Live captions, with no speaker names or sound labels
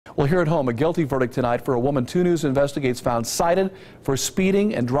Well, here at home, a guilty verdict tonight for a woman 2 News investigates found cited for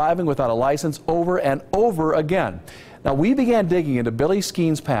speeding and driving without a license over and over again. Now, we began digging into Billy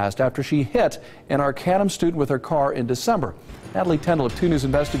Skeen's past after she hit an Arcanum student with her car in December. Natalie Tendall of 2 News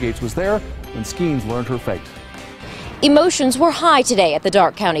Investigates was there when Skeens learned her fate. Emotions were high today at the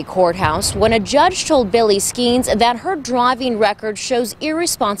Darke County Courthouse when a judge told Billy Skeens that her driving record shows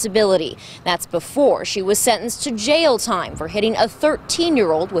irresponsibility. That's before she was sentenced to jail time for hitting a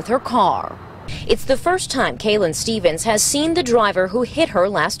 13-year-old with her car. It's the first time Kaylin Stevens has seen the driver who hit her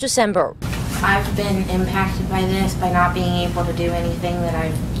last December. I've been impacted by this, by not being able to do anything that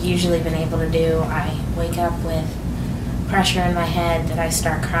I've usually been able to do. I wake up with pressure in my head that I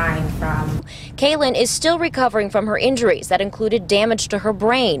start crying from. Kaylin is still recovering from her injuries that included damage to her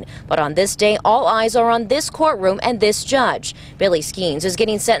brain. But on this day, all eyes are on this courtroom and this judge. Billy Skeens is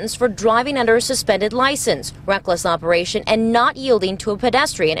getting sentenced for driving under a suspended license, reckless operation, and not yielding to a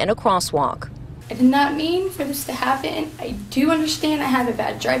pedestrian in a crosswalk. I did not mean for this to happen. I do understand I have a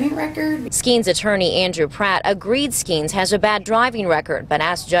bad driving record. Skeens' attorney Andrew Pratt agreed Skeens has a bad driving record, but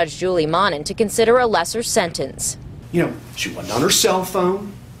asked Judge Julie Monin to consider a lesser sentence. You know, she wasn't on her cell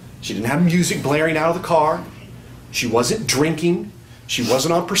phone. She didn't have music blaring out of the car. She wasn't drinking. She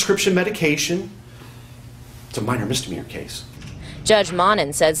wasn't on prescription medication. It's a minor misdemeanor case. Judge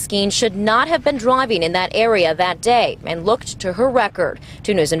Monin says Skeens should not have been driving in that area that day and looked to her record.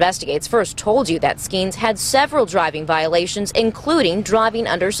 2 News Investigates first told you that Skeens had several driving violations, including driving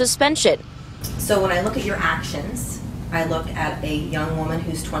under suspension. So when I look at your actions, I look at a young woman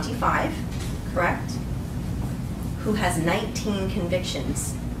who's 25, correct? Who has 19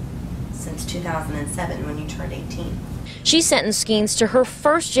 convictions since 2007 when you turned 18. She sentenced Skeens to her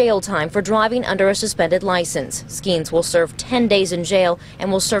first jail time for driving under a suspended license. Skeens will serve 10 days in jail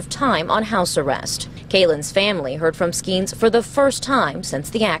and will serve time on house arrest. Kaylin's family heard from Skeens for the first time since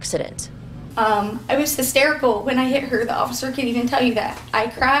the accident. I was hysterical when I hit her. The officer can't even tell you that. I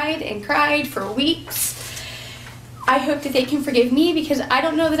cried and cried for weeks. I hope that they can forgive me because I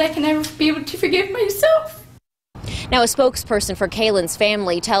don't know that I can ever be able to forgive myself. Now, a spokesperson for Kaylin's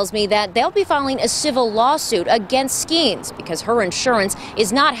family tells me that they'll be filing a civil lawsuit against Skeens because her insurance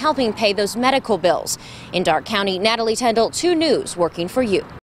is not helping pay those medical bills. In Darke County, Natalie Tendall, 2 News, working for you.